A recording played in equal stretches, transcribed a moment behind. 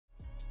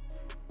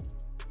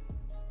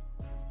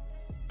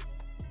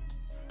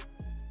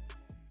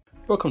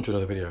Welcome to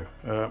another video.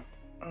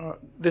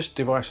 This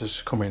device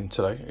has come in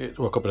today,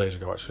 well, a couple of days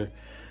ago actually.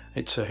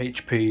 It's a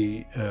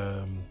HP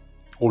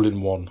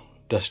all-in-one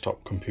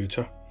desktop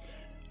computer,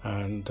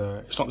 and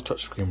it's not the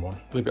touchscreen one,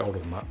 a little bit older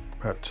than that,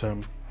 but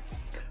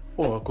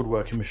well, a good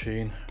working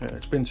machine.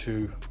 It's been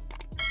to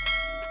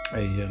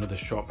another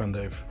shop and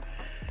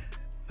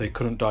they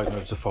couldn't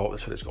diagnose the fault.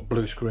 They said it's got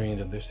blue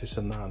screens and this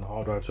and that, and the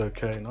hard drive's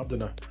okay, and I've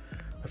done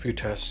a few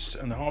tests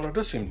and the hard drive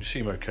does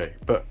seem okay,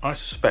 but I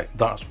suspect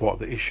that's what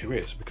the issue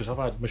is, because I've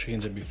had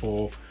machines in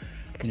before.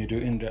 When you do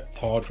in-depth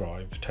hard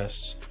drive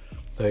tests,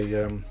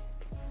 they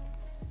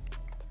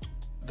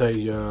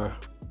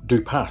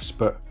do pass,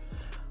 but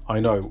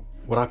I know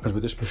what happens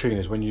with this machine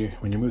is when you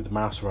move the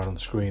mouse around on the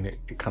screen,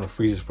 it kind of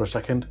freezes for a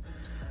second.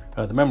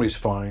 The memory's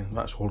fine,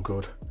 that's all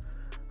good,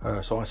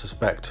 so I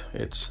suspect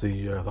it's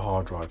the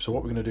hard drive. So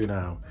what we're going to do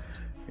now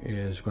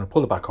is we're going to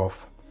pull the back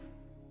off,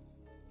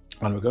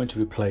 and we're going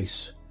to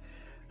replace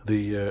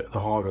the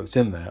hard drive that's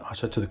in there. I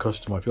said to the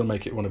customer, if you want to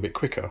make it run a bit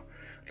quicker,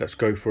 let's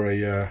go for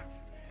an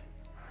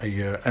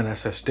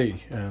SSD,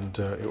 and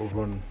it will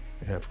run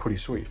pretty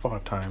sweet,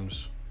 5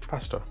 times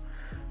faster.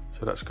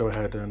 So let's go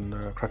ahead and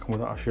crack on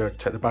with that. I'll show you how to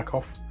take the back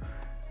off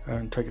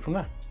and take it from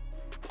there.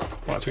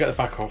 Right, to get the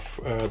back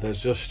off,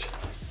 there's just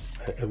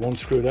one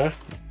screw there,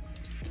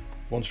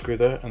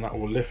 and that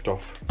will lift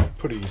off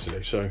pretty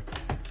easily. So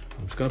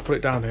I'm just going to put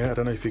it down here. I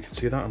don't know if you can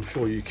see that, I'm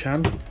sure you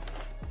can,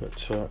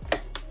 but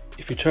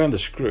if you turn the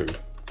screw,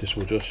 this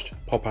will just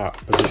pop out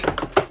of position,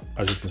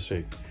 as you can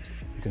see.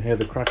 You can hear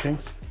the cracking,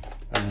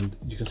 and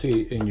you can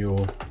see in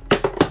on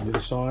the other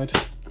side,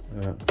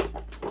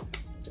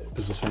 it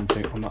does the same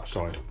thing on that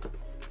side.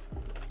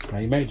 Now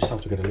you may just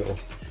have to get a little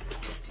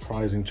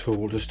prizing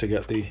tool just to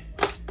get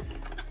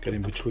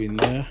in between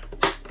there,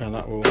 and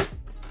that will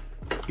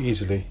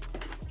easily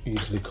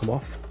come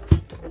off.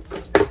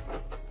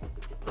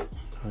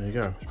 There you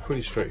go, it's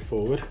pretty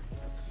straightforward.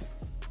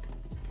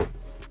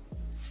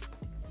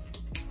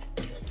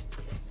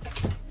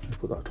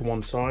 Put that to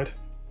one side,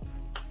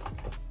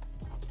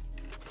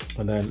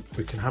 and then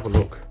we can have a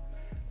look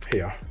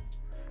here.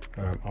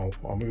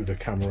 I'll move the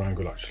camera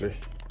angle actually.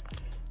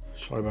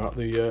 Sorry about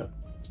the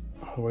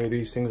way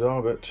these things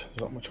are, but there's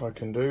not much I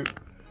can do.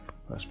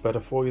 That's better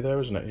for you there,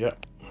 isn't it? Yeah,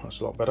 that's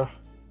a lot better.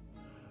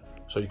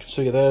 So you can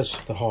see there's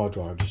the hard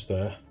drive just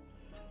there,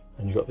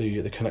 and you've got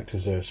the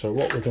connectors there. So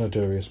what we're going to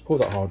do is pull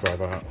that hard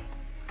drive out.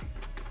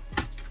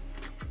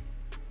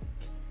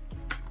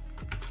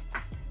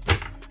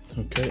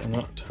 Okay, and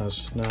that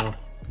has now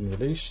been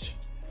released.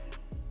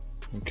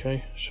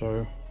 Okay,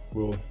 so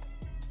we'll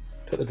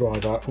take the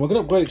drive out, and we're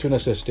going to upgrade it to an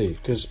SSD,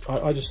 because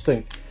I just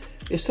think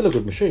it's still a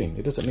good machine.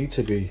 It doesn't need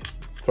to be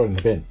thrown in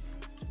the bin.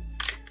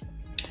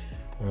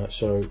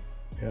 So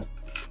yeah,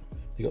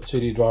 you got the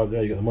CD drive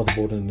there, you got the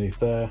motherboard underneath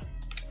there,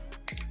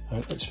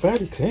 and it's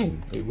fairly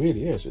clean. It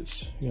really is.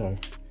 It's, you know,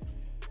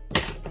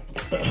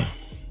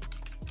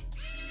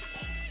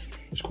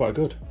 it's quite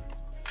good.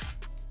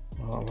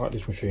 I like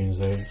these machines,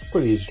 they're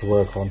pretty easy to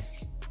work on.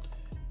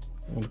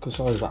 And look at the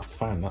size of that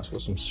fan, that's got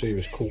some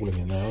serious cooling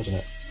in there, hasn't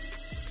it?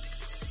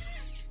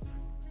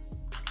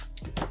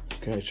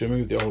 Okay, so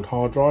remove the old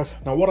hard drive.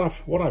 Now what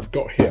I've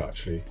got here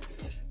actually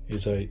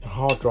is a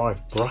hard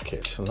drive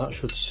bracket, and that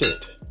should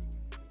sit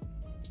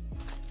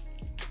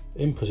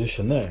in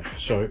position there.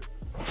 So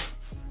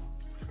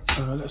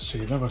let's see,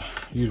 I've never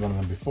used one of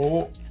them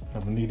before,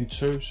 never needed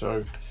to,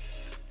 so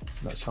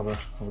let's have a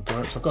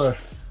go. So I've got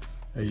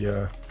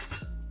a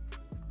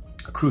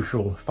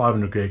crucial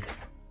 500 gig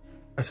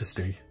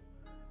SSD,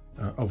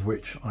 of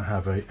which I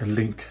have a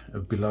link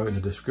below in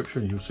the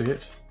description. You'll see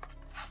it.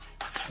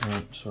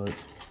 So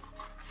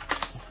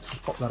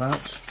just pop that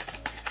out.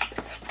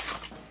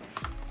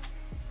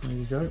 There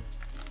you go.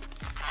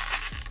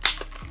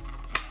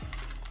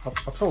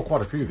 I've sold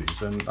quite a few of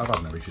these, and I've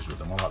had no issues with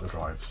them. I like the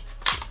drives.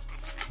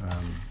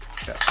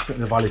 Yeah, I think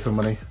they're value for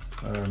money,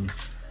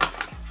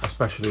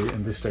 especially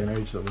in this day and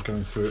age that we're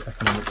going through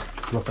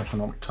rough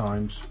economic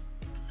times.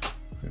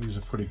 These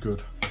are pretty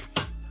good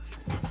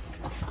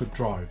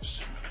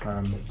drives.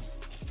 I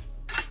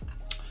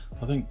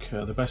think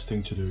the best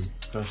thing to do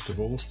first of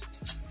all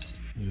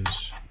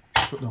is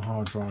put the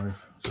hard drive,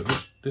 so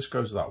this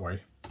goes that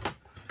way.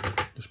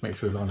 Just make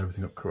sure you line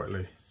everything up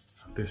correctly.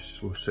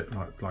 This will sit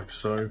like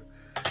so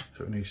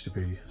it needs to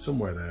be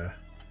somewhere there.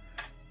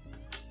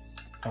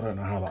 I don't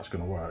know how that's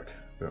going to work,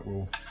 but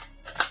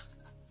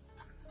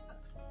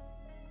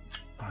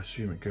I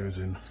assume it goes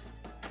in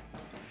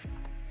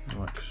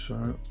like so.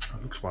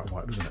 It looks quite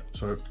right, doesn't it?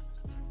 So,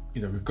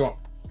 you know, we've got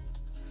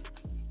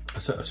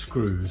a set of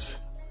screws.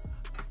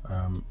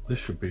 This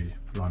should be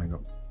lining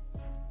up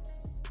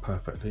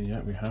perfectly.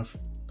 Yeah, we have.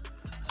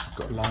 I've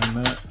got a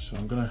line there, so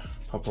I'm going to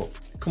pop up.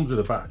 It comes with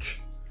a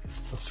batch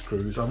of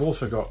screws. I've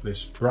also got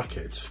this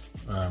bracket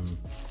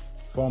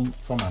from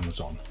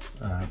Amazon,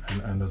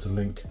 and there's a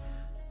link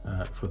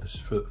for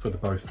the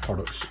both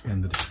products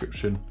in the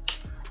description.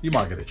 You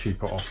might get it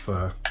cheaper off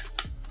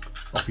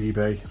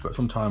eBay, but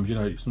sometimes, you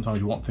know, sometimes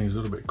you want things a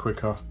little bit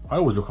quicker. I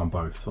always look on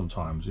both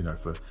sometimes, you know,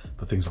 for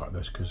things like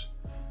this, because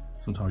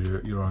sometimes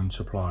your own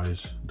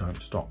suppliers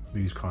don't stock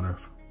these kind of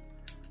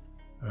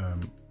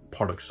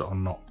products that are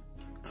not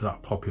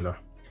that popular.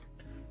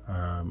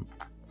 I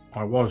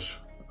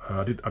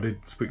did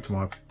speak to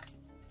my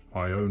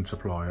own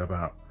supplier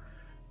about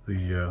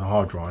the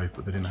hard drive,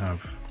 but they didn't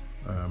have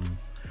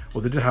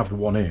well, they did have the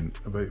one in,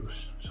 but it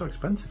was so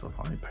expensive. I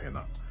ain't paying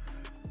that,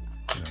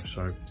 you know,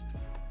 so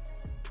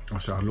I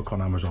said I'd look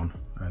on Amazon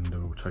and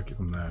we'll take it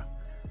from there.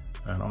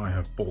 And I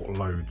have bought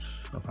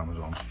loads of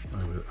Amazon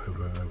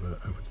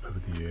over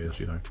the years,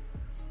 you know.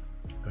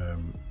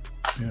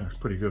 Yeah, it's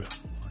pretty good.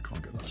 I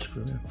can't get that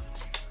screw in.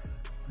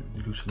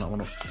 Maybe loosen that one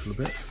up a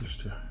little bit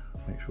just to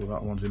make sure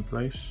that one's in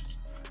place.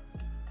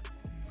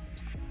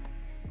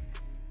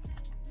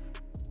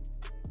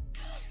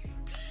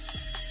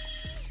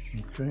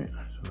 Okay,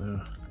 so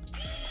they're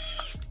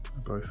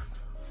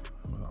both,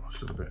 well, that was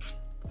still a bit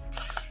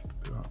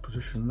out of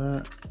position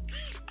there.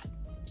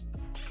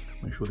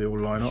 Make sure they all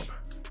line up.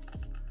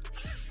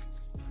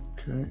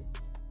 Okay,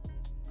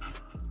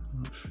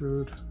 that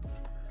should.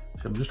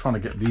 So I'm just trying to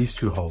get these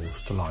two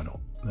holes to line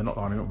up. They're not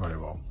lining up very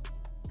well.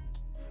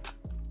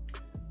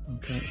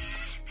 Okay.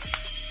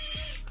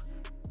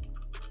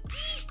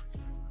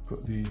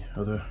 Put the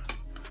other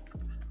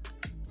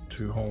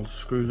two holes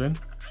screws in.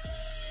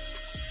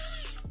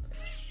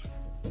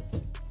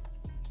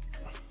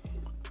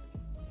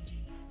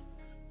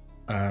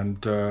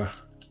 And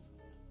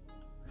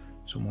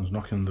someone's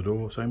knocking on the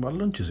door saying my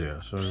lunch is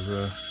here, so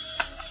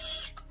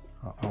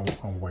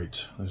I'll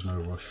wait. There's no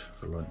rush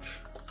for lunch.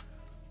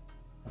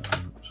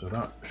 So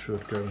that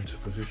should go into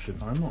position.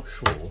 I'm not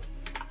sure if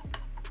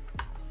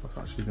that's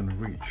actually going to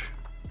reach.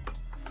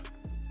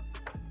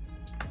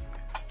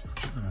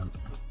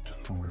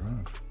 Wrong way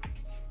around.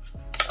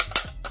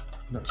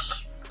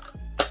 Let's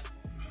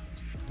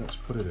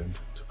put it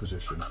into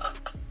position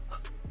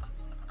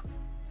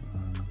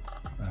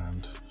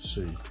and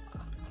see.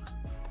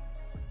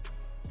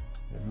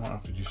 It might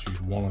have to just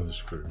use one of the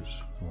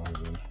screws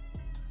rather than.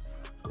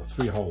 Got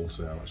 3 holes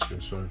there actually,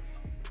 so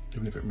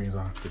even if it means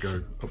I have to go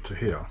up to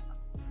here,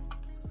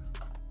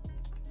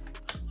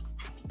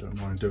 don't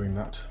mind doing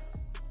that.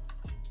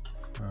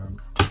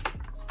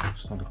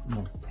 It's not a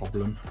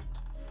problem,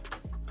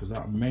 because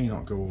that may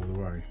not go all the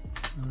way.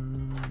 I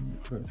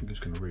don't think it's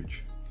going to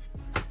reach.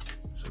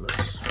 So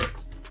let's have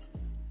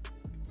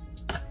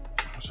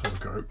a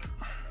go.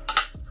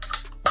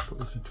 Put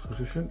this into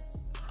position.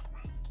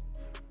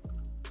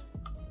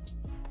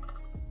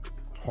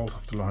 Holes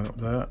have to line up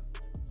there.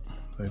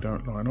 They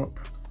don't line up,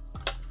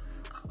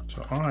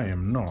 so I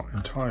am not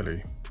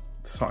entirely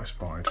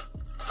satisfied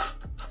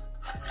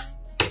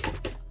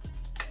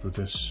with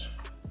this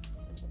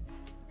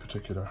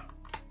particular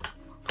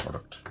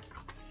product.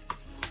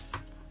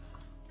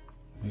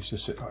 It needs to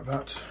sit like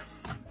that.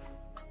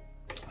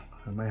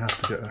 I may have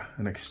to get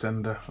an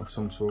extender of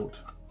some sort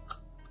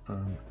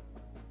to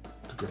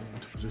get it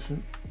into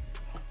position.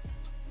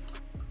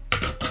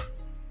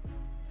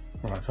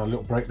 Right, so a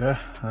little break there.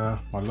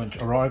 My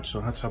lunch arrived,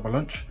 so I had to have my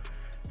lunch.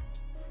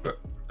 But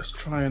let's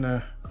try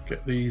and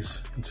get these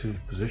into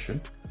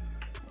position.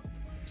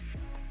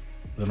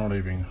 They're not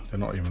even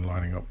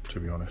lining up, to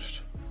be honest.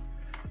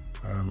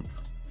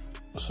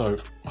 So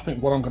I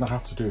think what I'm going to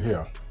have to do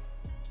here.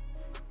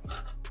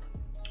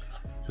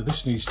 So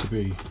this needs to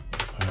be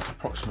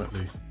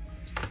approximately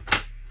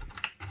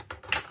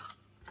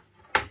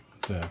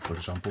there, for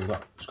example.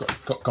 That's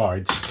got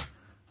guides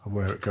of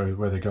where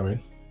they go in.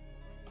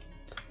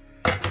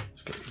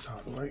 Let's get these out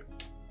of the way.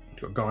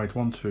 You've got guide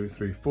 1, 2,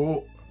 3,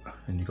 4.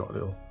 And you've got a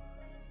little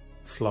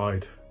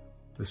slide,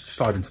 this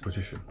slide into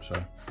position, so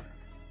it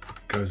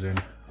goes in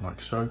like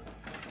so.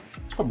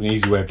 It's probably an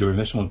easy way of doing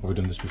this. Someone's probably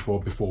done this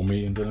before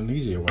me and done an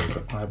easier way,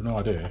 but I have no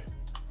idea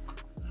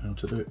how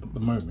to do it at the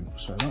moment.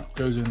 So that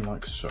goes in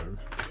like so.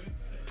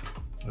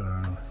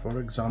 For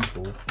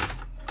example,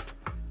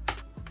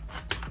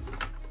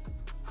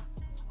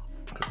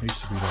 it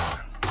needs to be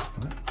there.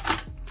 Right?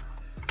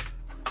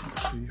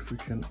 Let's see if we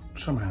can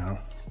somehow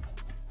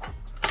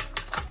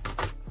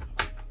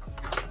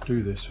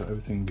do this so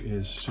everything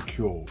is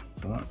secure.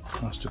 So that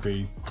has to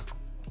be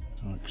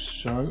like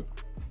so.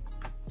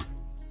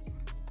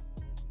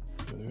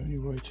 But the only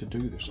way to do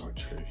this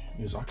actually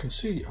is I can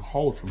see a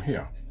hole from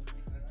here,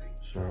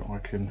 so I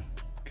can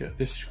get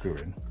this screw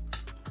in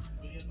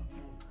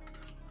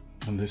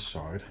on this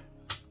side.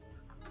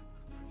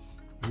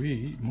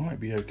 We might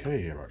be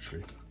okay here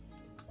actually.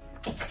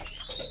 So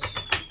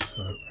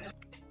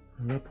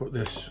I'm going to put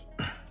this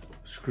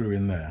screw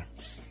in there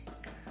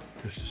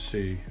just to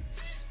see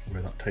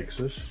where that takes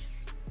us.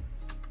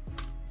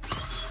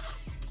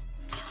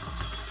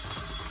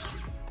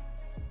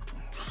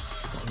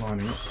 Not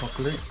lining up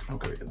properly. I'll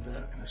get it in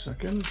there in a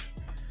second.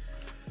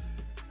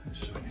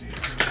 So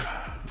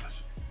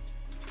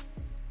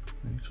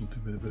we need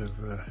something with a bit of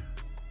a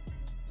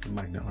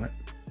magnet on it.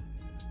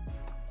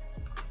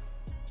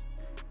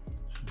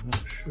 So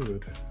that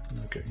should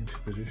now get into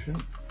position.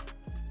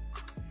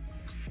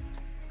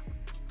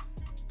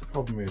 The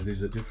problem is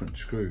these are different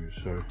screws,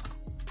 so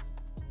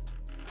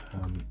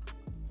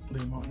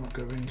they might not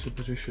go into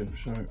position.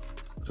 So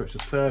it's a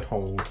third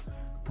hole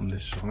on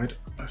this side.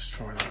 Let's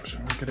try that. So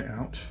I'll get it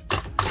out.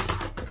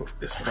 Put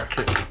this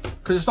bracket,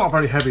 because it's not a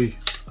very heavy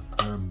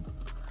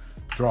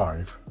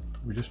drive.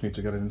 We just need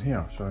to get it in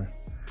here. So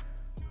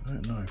I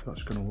don't know if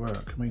that's going to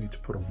work. I may need to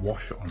put a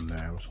washer on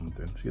there or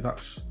something. See,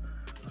 that's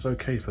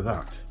okay for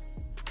that.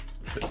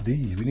 But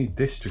these, we need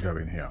this to go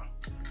in here.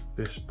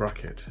 This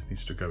bracket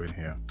needs to go in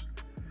here.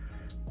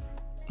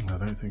 And I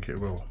don't think it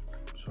will.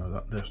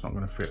 So that's not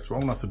going to fit. So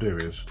what I'm going to have to do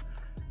is,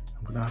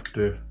 I'm going to have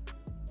to,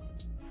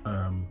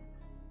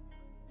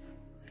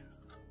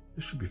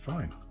 this should be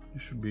fine.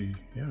 This should be,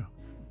 yeah.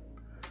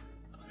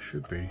 It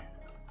should be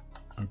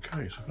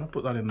okay. So if I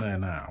put that in there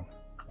now,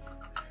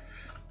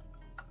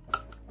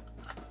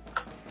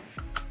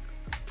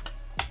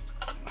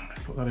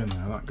 put that in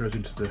there, that goes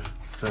into the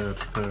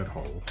third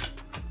hole,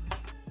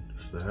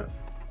 just there,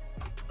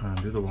 and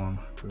the other one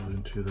goes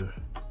into the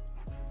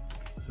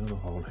other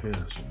hole here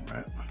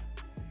somewhere.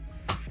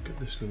 Get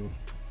this little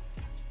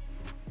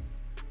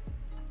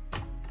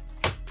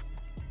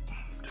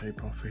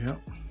tape off here.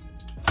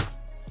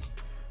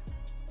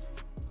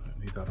 Don't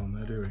need that on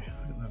there, do we?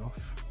 Get that off.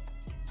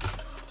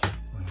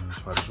 And on this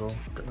side as well,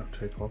 get that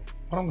tape off.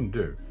 What I'm going to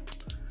do,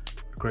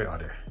 great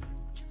idea.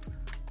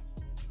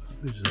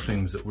 These are the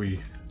things that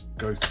we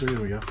go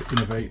through. We have to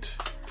innovate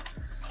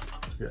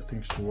to get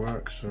things to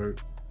work. So,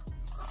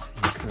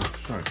 okay,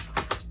 so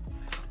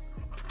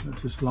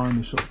let's just line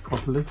this up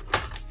properly.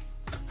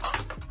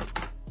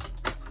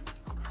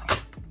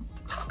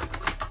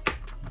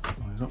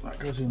 Line up, that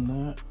goes in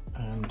there,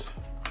 and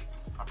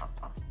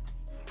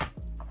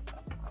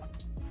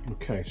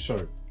okay. So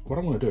what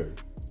I'm going to do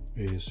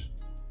is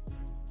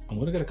I'm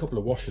going to get a couple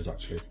of washers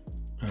actually.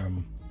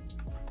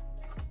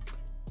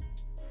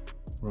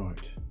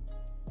 Right.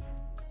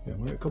 Yeah,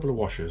 we'll get a couple of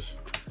washers,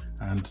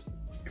 and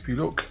if you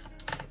look,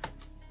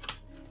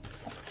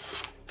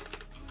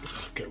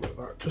 let's get rid of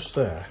that, just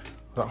there,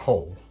 that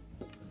hole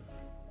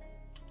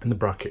in the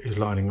bracket is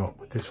lining up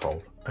with this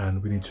hole,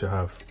 and we need to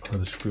have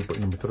another screw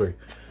button number 3.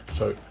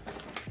 So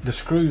the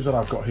screws that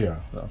I've got here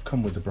that have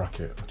come with the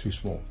bracket are too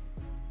small.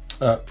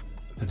 They'll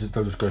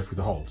just go through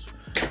the holes.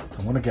 So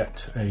I'm going to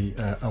get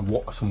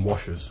some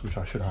washers, which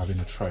I should have in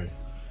a tray,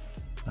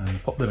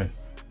 and pop them in.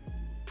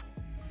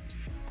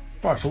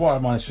 Right, so what I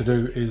managed to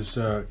do is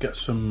get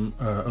some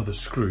other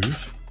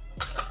screws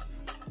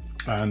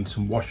and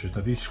some washers.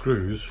 Now these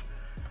screws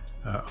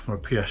are from a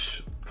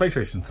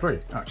PlayStation 3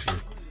 actually.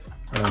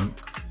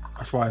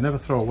 That's why I never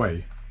throw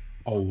away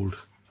old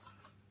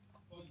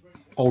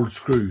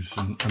screws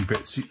and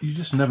bits. You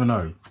just never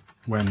know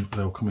when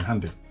they'll come in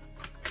handy.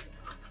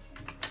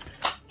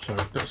 So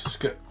let's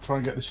just try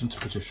and get this into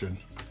position.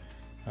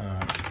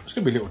 It's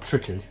going to be a little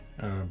tricky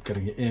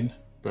getting it in,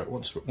 but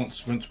once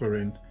we're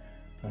in,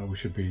 we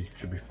should be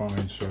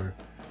fine. So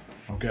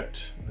I'll get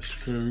a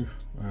screw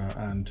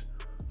and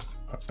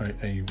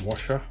a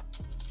washer.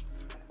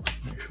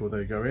 Make sure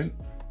they go in.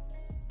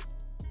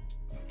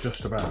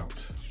 Just about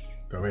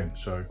go in.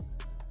 So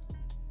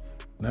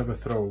never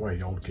throw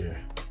away old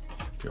gear,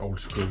 the old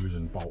screws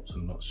and bolts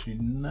and nuts. You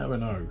never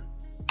know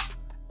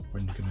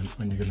when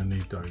you're gonna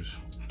need those.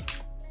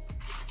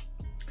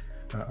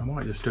 I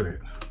might just do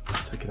it.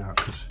 Take it out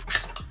because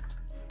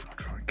I'll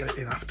try and get it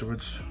in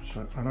afterwards.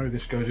 So I know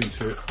this goes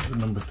into the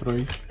number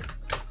 3,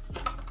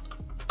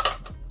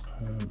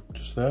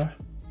 just there.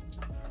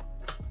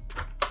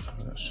 So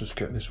let's just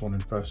get this one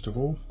in first of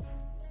all.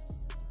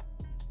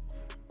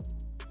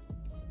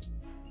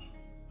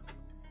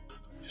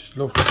 Just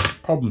love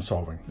problem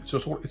solving.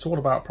 It's all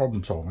about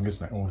problem solving,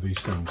 isn't it? All of these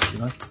things, you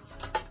know.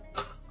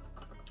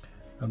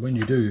 And when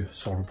you do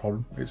solve a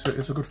problem, it's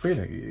a good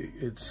feeling.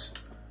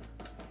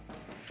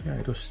 Yeah,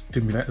 it does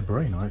stimulate the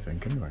brain, I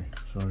think, anyway.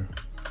 So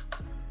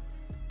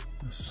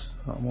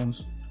that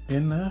one's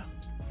in there,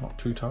 not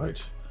too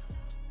tight.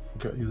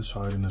 We'll get the other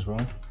side in as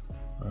well,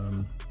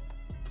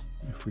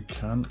 if we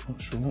can, not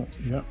sure,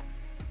 yeah.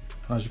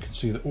 And as you can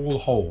see, that all the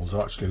holes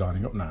are actually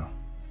lining up now.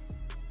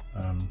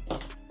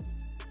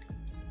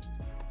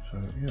 So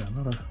yeah,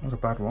 not a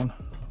bad one.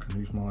 I can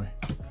use my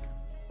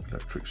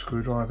electric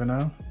screwdriver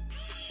now.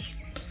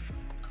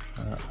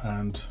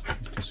 And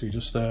you can see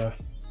just there,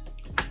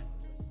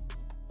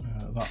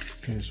 that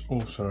is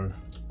also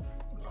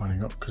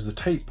lining up because the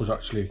tape was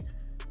actually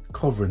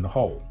covering the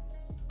hole,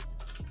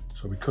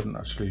 so we couldn't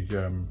actually we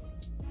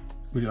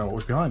didn't know what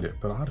was behind it,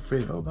 but I had a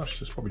feeling, oh, that's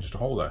just probably just a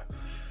hole there.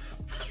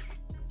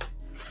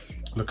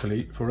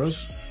 Luckily for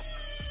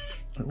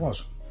us, it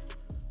was.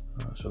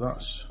 So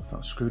that's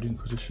screwed in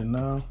position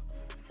now,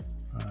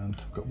 and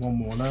I've got one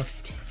more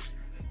left.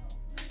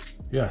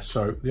 Yeah,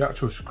 so the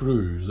actual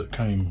screws that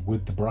came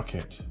with the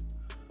bracket,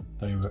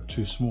 they were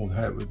too small.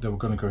 They were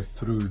going to go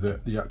through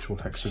the actual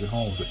hexagon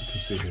holes that you can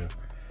see here.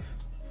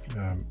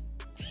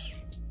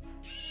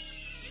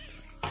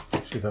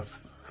 See, they've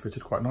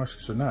fitted quite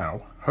nicely. So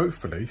now,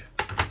 hopefully,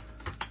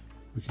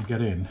 we can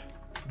get in.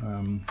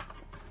 I'm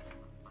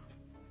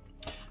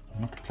going to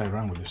have to play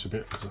around with this a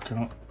bit because I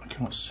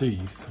cannot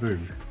see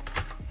through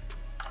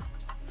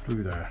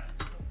there.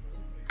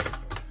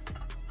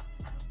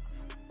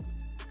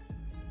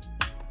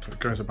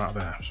 goes about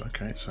there. So,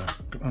 okay, so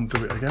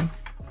undo it again,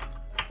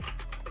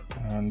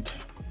 and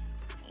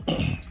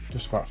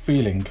just about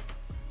feeling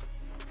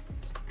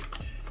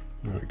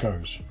where it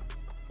goes.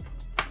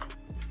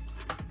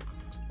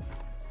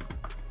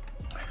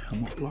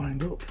 I'm not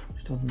lined up,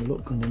 just having a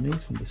look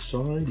underneath from the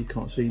side. You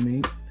can't see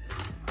me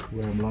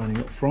where I'm lining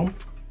up from.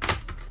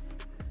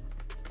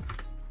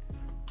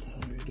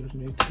 It does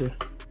need to.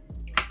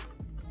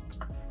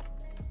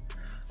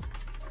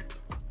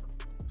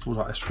 It's all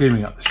like they're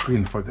screaming at the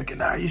screen, probably thinking,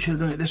 nah, you should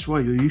have done it this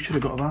way, or you should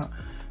have got that.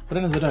 But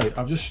at the end of the day,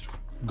 I've just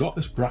got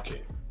this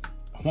bracket.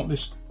 I want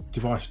this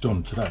device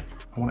done today.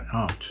 I want it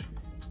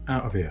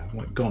out of here. I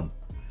want it gone.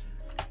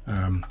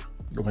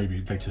 Or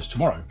maybe latest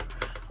tomorrow.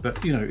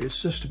 But you know,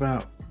 it's just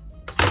about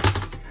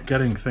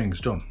getting things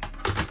done.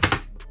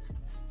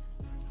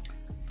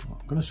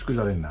 I'm going to screw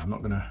that in now. I'm not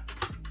going to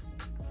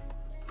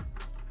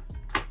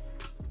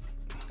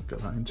get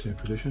that into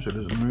position so it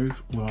doesn't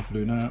move. What I have to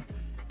do now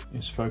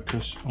is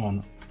focus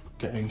on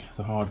getting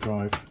the hard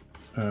drive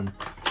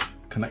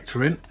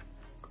connector in.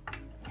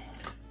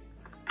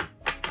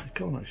 I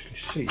can't actually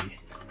see.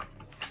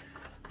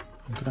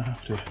 I'm going to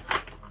have to.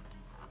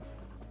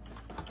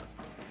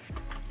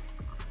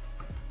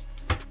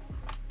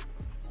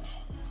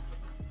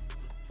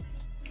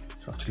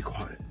 It's actually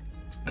quite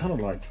kind of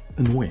like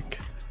annoying.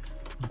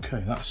 Okay,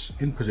 that's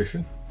in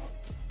position,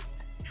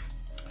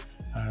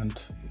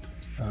 and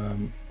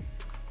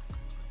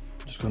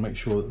just going to make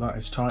sure that that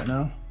is tight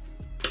now.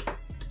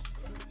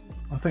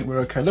 I think we're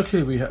okay.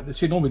 Luckily we have,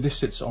 see, normally this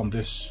sits on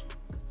this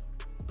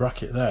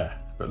bracket there,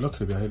 but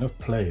luckily we had enough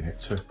play in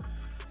it to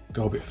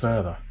go a bit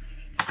further.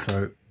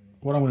 So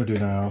what I'm going to do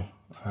now,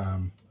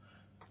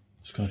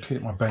 just going to clean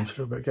up my bench a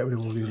little bit, get rid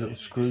of all these little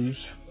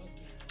screws.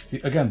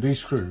 Again, these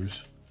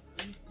screws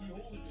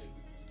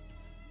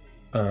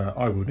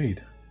I will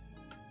need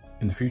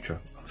in the future.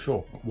 I'm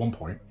sure at one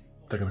point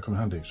they're going to come in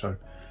handy. So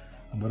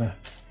I'm going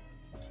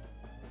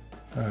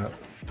to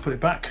put it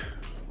back,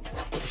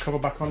 put the cover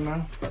back on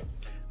now.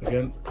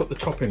 Again, put the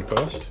top in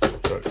first,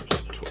 so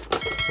just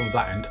from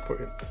that end, put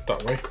it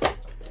that way.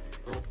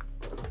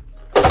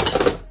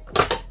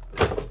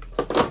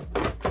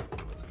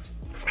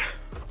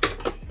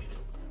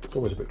 It's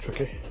always a bit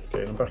tricky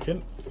getting them back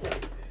in.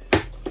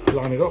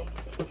 Line it up,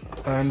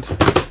 and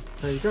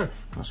there you go.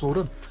 That's all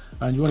done.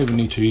 And you won't even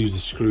need to use the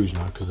screws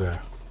now because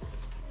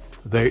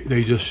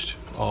they just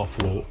are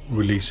for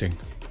releasing.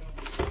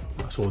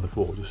 That's all they're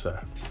for, just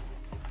there.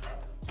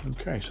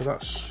 Okay, so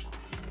that's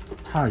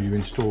how you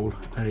install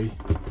a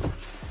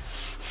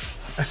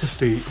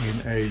SSD in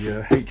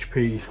a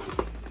HP.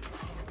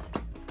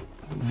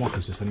 What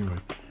is this anyway?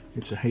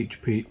 It's a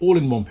HP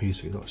all-in-one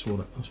PC. That's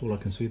all I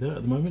can see there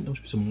at the moment. There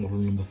must be some model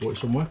number for it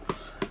somewhere.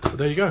 But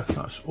there you go.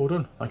 That's all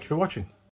done. Thank you for watching.